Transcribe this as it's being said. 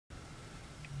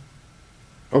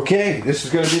Okay, this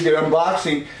is going to be a good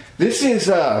unboxing. This is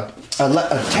a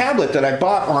tablet that I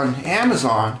bought on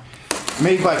Amazon,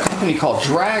 made by a company called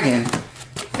Dragon,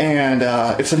 and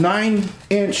it's a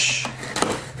 9-inch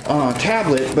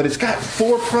tablet, but it's got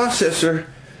 4 processor,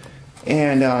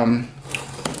 and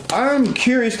I'm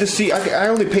curious to see. I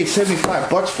only paid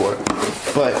 $75 for it,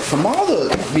 but from all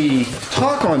the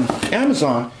talk on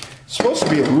Amazon, it's supposed to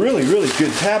be a really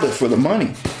good tablet for the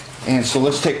money. And so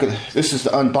let's take this is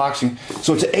the unboxing.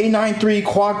 So it's an A-93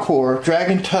 quad-core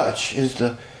Dragon Touch is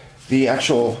the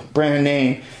actual brand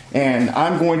name, and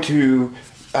I'm going to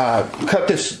cut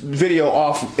this video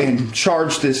off and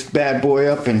charge this bad boy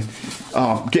up and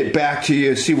get back to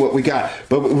you, see what we got.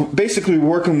 But basically we're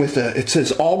working with it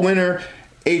says all-winter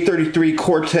A-33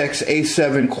 Cortex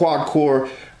A7 quad-core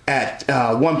at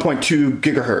 1.2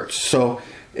 gigahertz. So,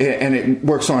 and it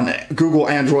works on Google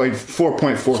Android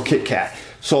 4.4 KitKat.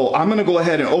 So I'm going to go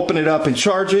ahead and open it up and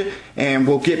charge it, and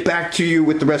we'll get back to you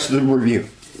with the rest of the review.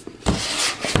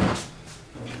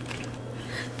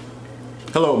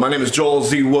 Hello, my name is Joel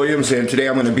Z. Williams, and today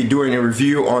I'm going to be doing a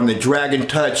review on the Dragon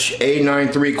Touch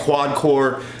A-93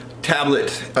 quad-core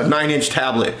tablet, a 9-inch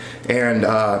tablet. And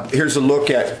here's a look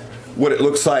at what it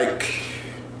looks like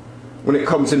when it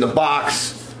comes in the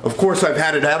box. Of course, I've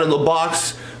had it out of the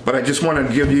box, but I just wanted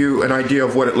to give you an idea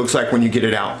of what it looks like when you get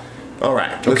it out.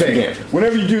 Alright, let's begin.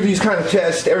 Whenever you do these kind of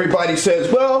tests, everybody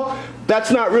says, well,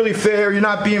 that's not really fair, you're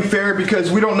not being fair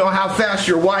because we don't know how fast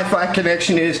your Wi-Fi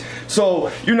connection is,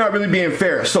 so you're not really being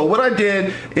fair. So what I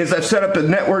did is I set up a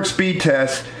network speed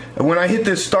test, and when I hit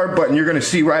this start button, you're going to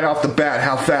see right off the bat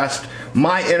how fast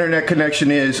my internet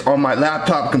connection is on my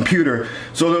laptop computer.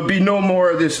 So there'll be no more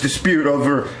of this dispute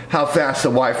over how fast the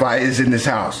Wi-Fi is in this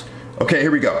house. Okay, here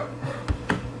we go.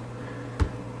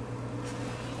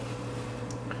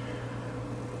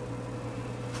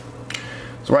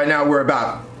 So right now we're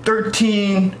about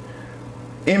 13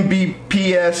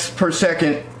 Mbps per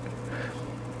second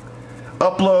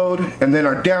upload, and then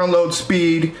our download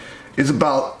speed is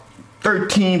about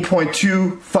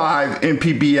 13.25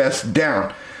 Mbps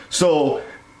down. So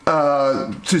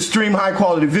to stream high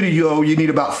quality video you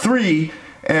need about 3,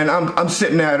 and I'm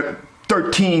sitting at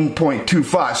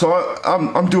 13.25, so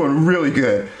I'm doing really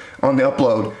good on the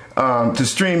upload. To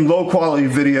stream low quality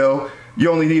video you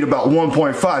only need about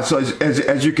 1.5. So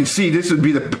as you can see, this would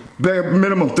be the bare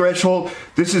minimum threshold.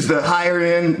 This is the higher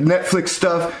end Netflix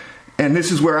stuff, and this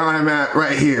is where I'm at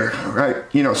right here, right?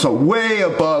 You know, so way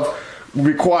above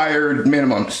required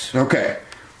minimums. Okay.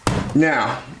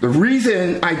 Now, the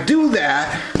reason I do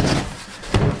that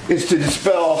is to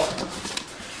dispel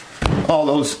all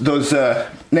those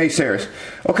naysayers.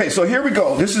 Okay, so here we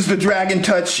go. This is the Dragon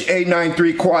Touch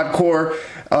A-93 quad-core,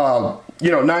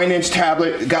 9-inch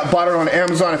tablet. Bought it on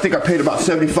Amazon. I think I paid about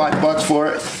 $75 for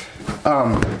it.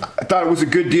 I thought it was a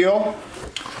good deal.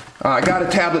 I got a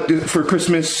tablet for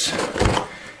Christmas,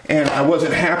 and I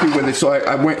wasn't happy with it, so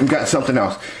I went and got something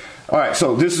else. All right,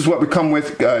 so this is what we come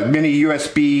with: mini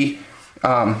USB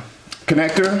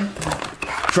connector,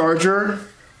 charger,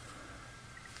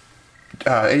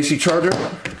 AC charger,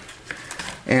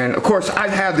 and of course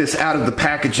I've had this out of the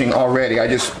packaging already. I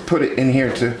just put it in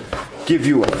here to give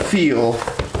you a feel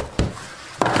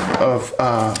of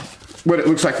what it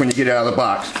looks like when you get it out of the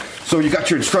box. So you got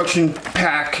your instruction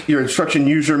pack, your instruction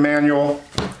user manual,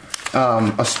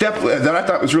 a step that I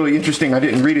thought was really interesting. I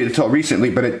didn't read it until recently,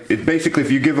 but it basically,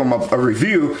 if you give them a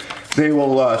review, they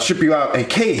will ship you out a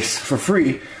case for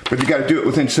free, but you got to do it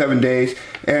within 7 days.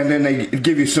 And then they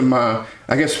give you some, I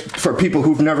guess for people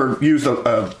who've never used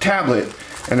a tablet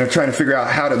and they're trying to figure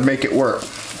out how to make it work.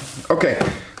 Okay,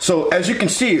 so as you can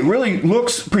see, it really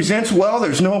presents well.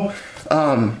 There's no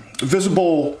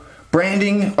visible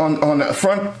branding on the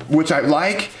front, which I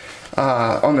like.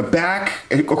 On the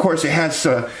back, of course, it has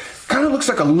kind of looks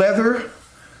like a leather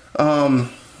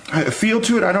feel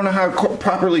to it. I don't know how to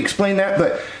properly explain that,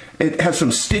 but it has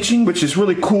some stitching, which is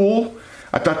really cool.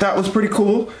 I thought that was pretty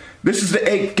cool. This is the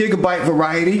 8 GB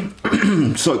variety,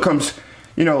 so it comes,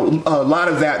 a lot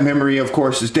of that memory, of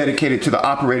course, is dedicated to the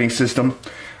operating system.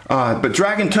 But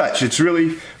Dragon Touch, it's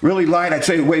really light. I'd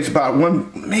say it weighs about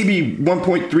maybe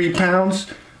 1.3 pounds.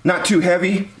 Not too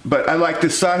heavy, but I like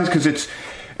this size because it's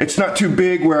not too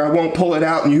big where I won't pull it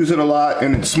out and use it a lot,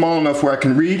 and it's small enough where I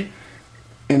can read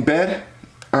in bed.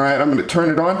 All right, I'm going to turn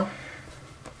it on.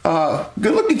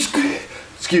 Good looking,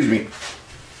 excuse me.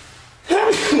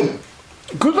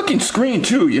 Good looking screen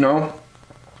too,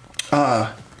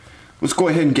 Let's go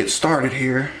ahead and get started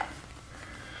here.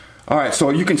 Alright, so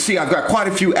you can see I've got quite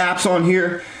a few apps on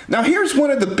here. Now here's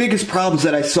one of the biggest problems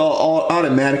that I saw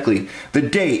automatically. The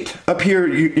date. Up here,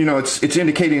 it's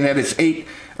indicating that it's 8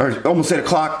 or almost 8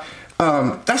 o'clock.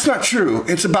 That's not true.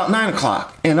 It's about 9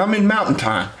 o'clock and I'm in mountain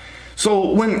time.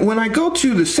 So when I go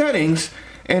to the settings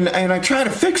and I try to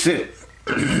fix it,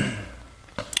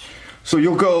 so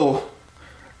you'll go,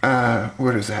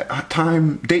 what is that?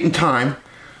 Time, date and time.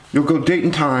 You'll go date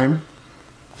and time.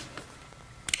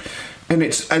 And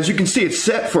it's, as you can see, it's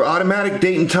set for automatic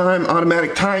date and time,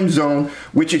 automatic time zone,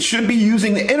 which it should be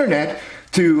using the internet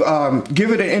to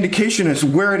give it an indication as to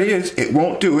where it is. It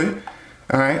won't do it.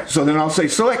 All right, so then I'll say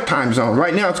select time zone.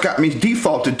 Right now it's got me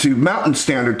defaulted to Mountain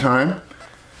Standard Time,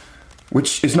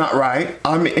 which is not right.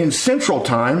 I'm in Central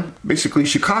Time, basically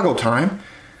Chicago time.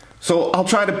 So I'll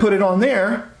try to put it on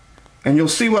there, and you'll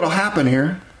see what'll happen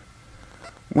here.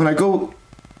 When I go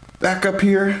back up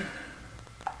here,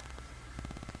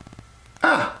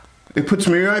 it puts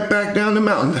me right back down to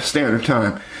Mountain Standard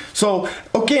Time. So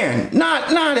again, not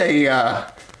a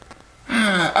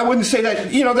I wouldn't say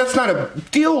that, you know, that's not a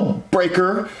deal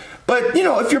breaker, but you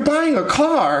know, if you're buying a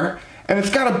car and it's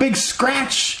got a big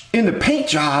scratch in the paint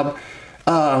job,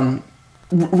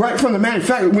 right from the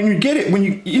manufacturer, when you get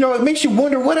it, you know, it makes you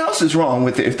wonder what else is wrong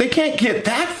with it. If they can't get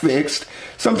that fixed,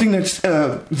 something that's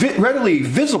readily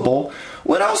visible,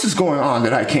 what else is going on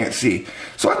that I can't see?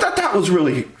 So I thought that was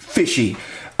really fishy.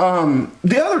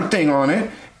 The other thing on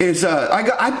it is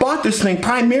I bought this thing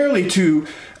primarily to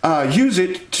use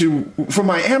it for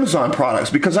my Amazon products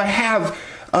because I have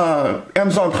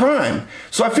Amazon Prime.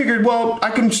 So I figured, well, I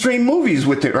can stream movies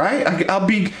with it, right? I'll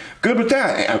be good with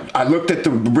that. I looked at the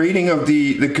rating of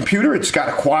the computer. It's got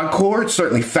a quad core. It's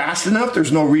certainly fast enough.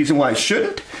 There's no reason why it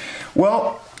shouldn't.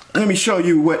 Well, let me show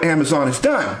you what Amazon has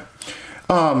done.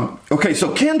 Okay,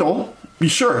 so Kindle,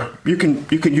 sure, you can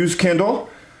use Kindle.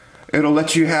 It'll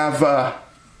let you have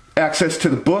access to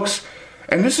the books.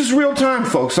 And this is real time,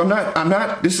 folks.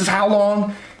 This is how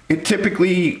long it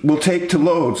typically will take to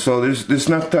load. So there's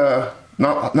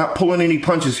not pulling any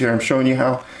punches here. I'm showing you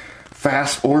how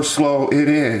fast or slow it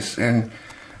is. And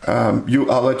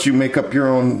I'll let you make up your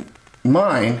own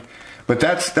mind. But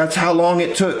that's how long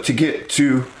it took to get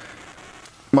to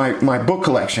my book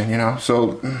collection, you know.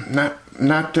 So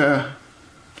not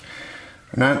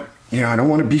you know, I don't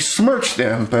want to besmirch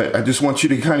them, but I just want you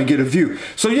to kind of get a view.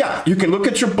 So yeah, you can look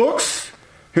at your books.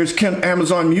 Here's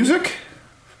Amazon Music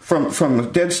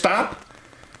from Dead Stop.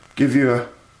 Give you a...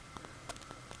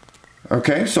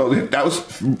 Okay, so that was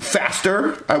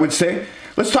faster, I would say.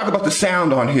 Let's talk about the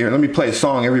sound on here. Let me play a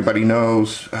song everybody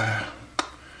knows.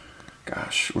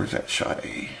 Gosh, where's that shot?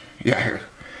 Yeah, here.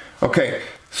 Okay,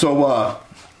 so I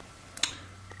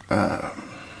don't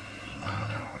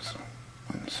know.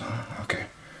 Okay.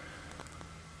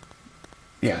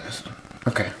 Yeah, this.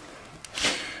 Okay.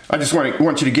 I just want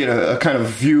you to get a kind of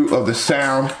view of the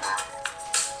sound.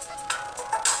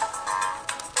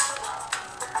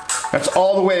 That's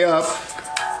all the way up.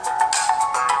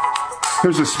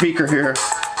 Here's a speaker here.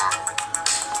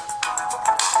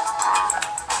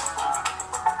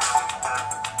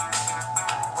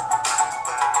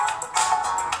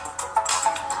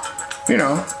 You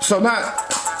know, so not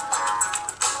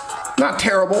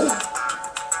terrible.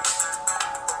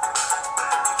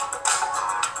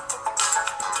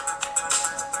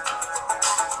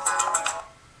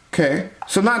 Okay,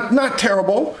 so not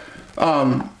terrible,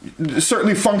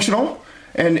 certainly functional,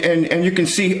 and you can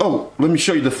see. Oh, let me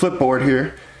show you the flipboard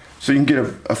here, so you can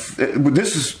get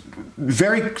this is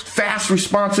very fast,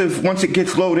 responsive once it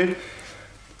gets loaded,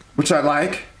 which I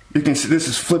like. You can see this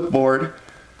is flipboard,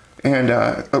 and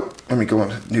oh, let me go on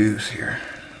to news here.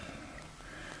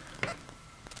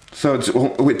 So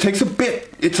it takes a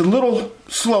bit. It's a little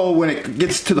slow when it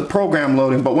gets to the program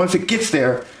loading, but once it gets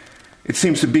there, it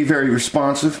seems to be very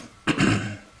responsive.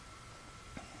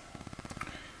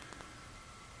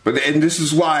 And this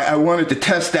is why I wanted to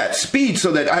test that speed,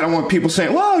 so that I don't want people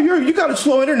saying, well, you got a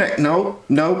slow internet. No.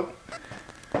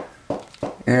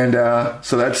 And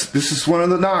so this is one of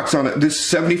the knocks on it. This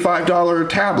 $75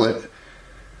 tablet.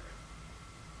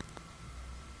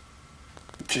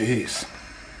 Jeez.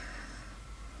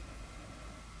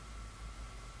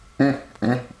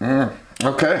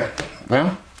 Okay,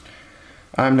 well,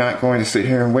 I'm not going to sit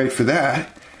here and wait for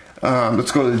that.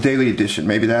 Let's go to the daily edition.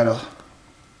 Maybe that'll...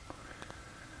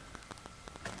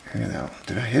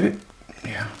 Did I hit it?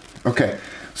 Yeah. Okay,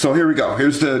 so here we go.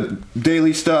 Here's the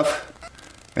daily stuff.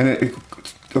 And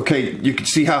okay, you can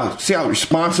see how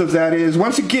responsive that is.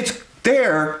 Once it gets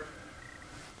there,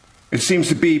 it seems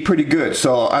to be pretty good.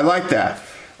 So I like that.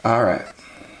 All right.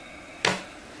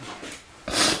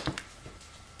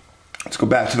 Let's go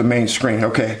back to the main screen.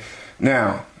 Okay,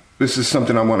 now this is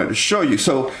something I wanted to show you.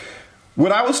 So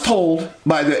what I was told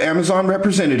by the Amazon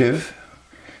representative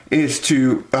is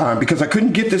to, because I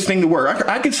couldn't get this thing to work.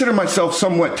 I consider myself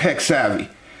somewhat tech savvy,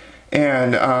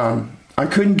 and I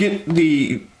couldn't get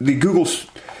the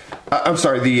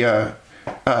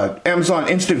Amazon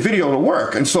Instant Video to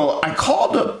work. And so I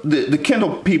called up the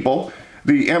Kindle people,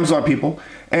 the Amazon people,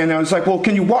 and I was like, well,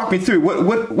 can you walk me through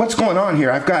what's going on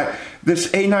here? I've got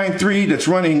this A-93 that's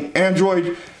running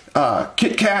Android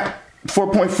KitKat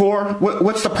 4.4.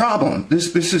 What's the problem?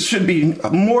 This should be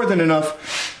more than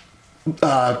enough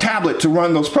tablet to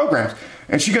run those programs.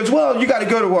 And she goes, well, you got to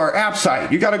go to our app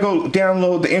site. You got to go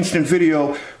download the instant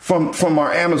video from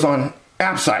our Amazon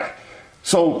app site.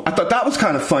 So I thought that was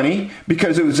kind of funny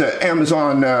because it was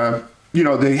Amazon, you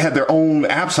know, they had their own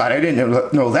app site. I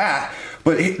didn't know that.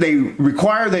 But they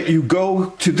require that you go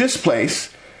to this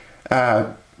place.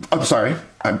 I'm sorry,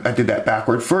 I did that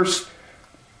backward. First,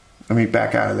 let me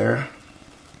back out of there.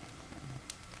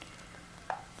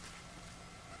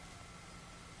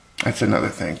 That's another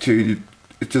thing too.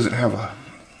 It doesn't have a,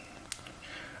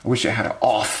 I wish it had an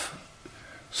off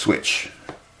switch.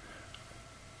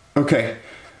 Okay.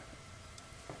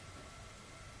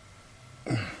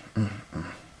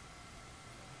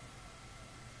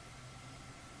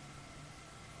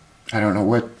 I don't know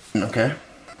what, okay.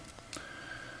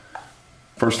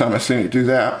 First time I've seen it do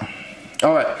that.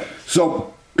 All right,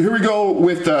 so here we go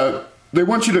with, they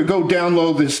want you to go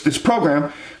download this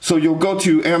program. So you'll go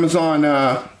to Amazon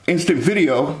Instant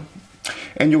Video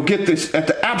and you'll get this at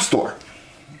the App Store.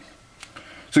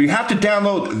 So you have to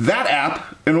download that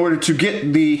app in order to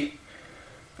get the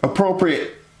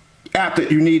appropriate app that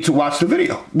you need to watch the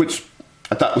video, which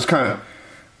I thought was kind of,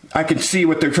 I can see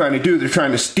what they're trying to do. They're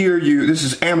trying to steer you. This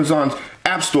is Amazon's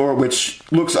App Store, which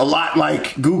looks a lot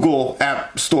like Google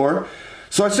App Store.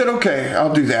 So I said, okay,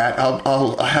 I'll do that.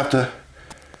 I'll have to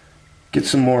get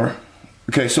some more.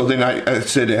 Okay, so then I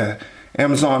said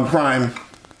Amazon Prime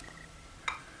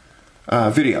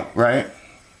Video, right?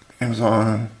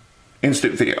 Amazon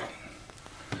Instant Video.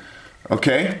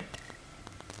 Okay.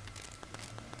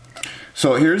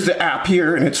 So here's the app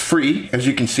here, and it's free, as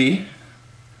you can see.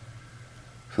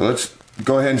 So let's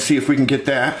go ahead and see if we can get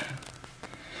that.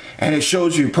 And it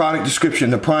shows you product description.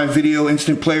 The Prime Video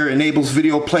Instant Player enables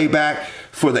video playback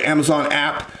for the Amazon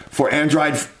app for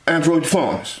Android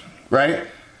phones, right?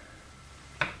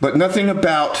 But nothing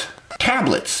about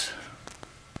tablets.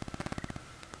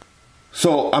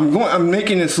 So I'm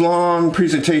making this long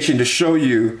presentation to show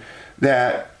you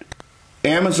that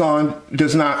Amazon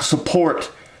does not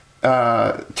support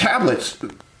tablets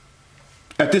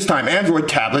at this time, Android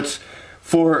tablets,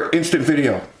 for instant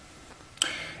video.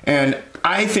 And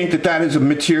I think that that is a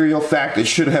material fact that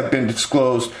should have been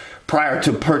disclosed prior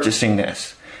to purchasing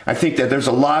this. I think that there's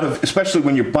a lot of, especially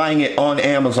when you're buying it on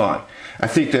Amazon, I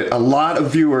think that a lot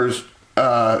of viewers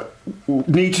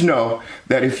need to know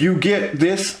that if you get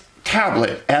this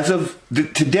tablet as of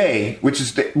today, which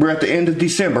is we're at the end of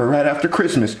December, right after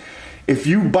Christmas, if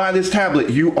you buy this tablet,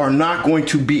 you are not going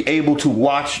to be able to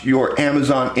watch your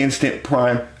Amazon Instant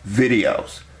Prime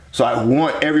videos. So I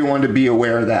want everyone to be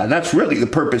aware of that. And that's really the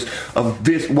purpose of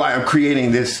this, why I'm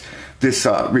creating this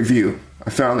review. I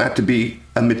found that to be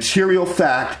a material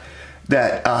fact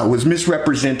that was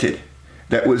misrepresented,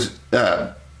 that was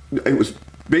it was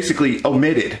basically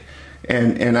omitted,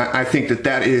 and I think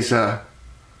that is well,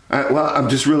 I'm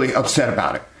just really upset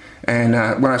about it. And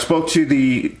when I spoke to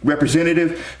the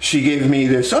representative, she gave me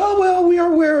this, oh well, we are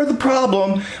aware of the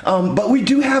problem, but we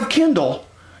do have Kindle.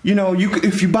 You know,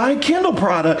 if you buy a Kindle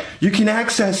product, you can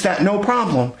access that no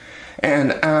problem.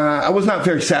 And I was not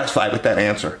very satisfied with that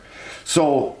answer.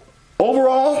 So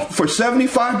overall, for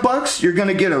 75 bucks, you're going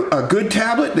to get a good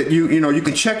tablet that you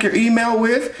can check your email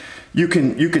with. You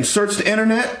can search the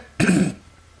internet.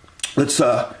 Let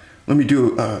me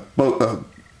do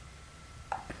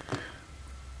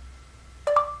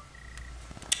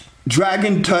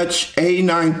Dragon Touch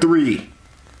A-93.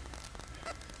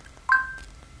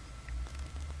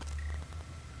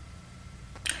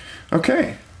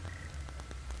 Okay,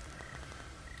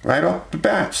 right off the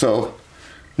bat, so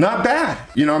not bad,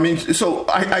 you know what I mean? So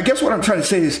I guess what I'm trying to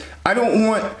say is I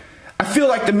feel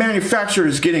like the manufacturer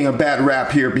is getting a bad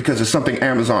rap here because of something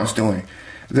Amazon's doing.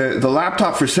 The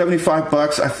laptop for 75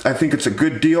 bucks, I think it's a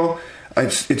good deal.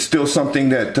 It's still something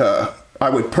that I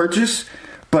would purchase,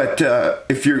 but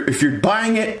if you're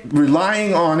buying it,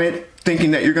 relying on it,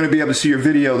 thinking that you're going to be able to see your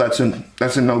video, that's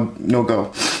a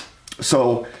no-go.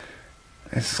 So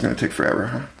this is going to take forever,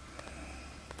 huh?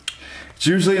 It's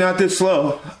usually not this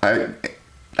slow. I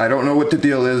don't know what the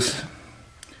deal is,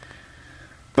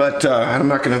 but I'm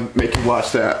not going to make you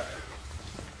watch that.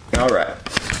 All right.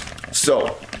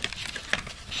 So,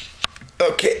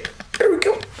 okay, there we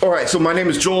go. All right, so my name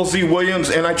is Joel Z. Williams,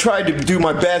 and I tried to do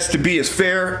my best to be as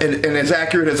fair and as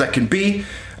accurate as I can be.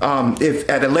 If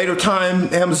at a later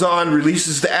time Amazon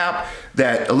releases the app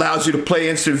that allows you to play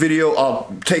instant video,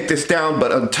 I'll take this down,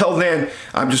 but until then,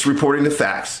 I'm just reporting the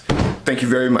facts. Thank you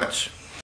very much.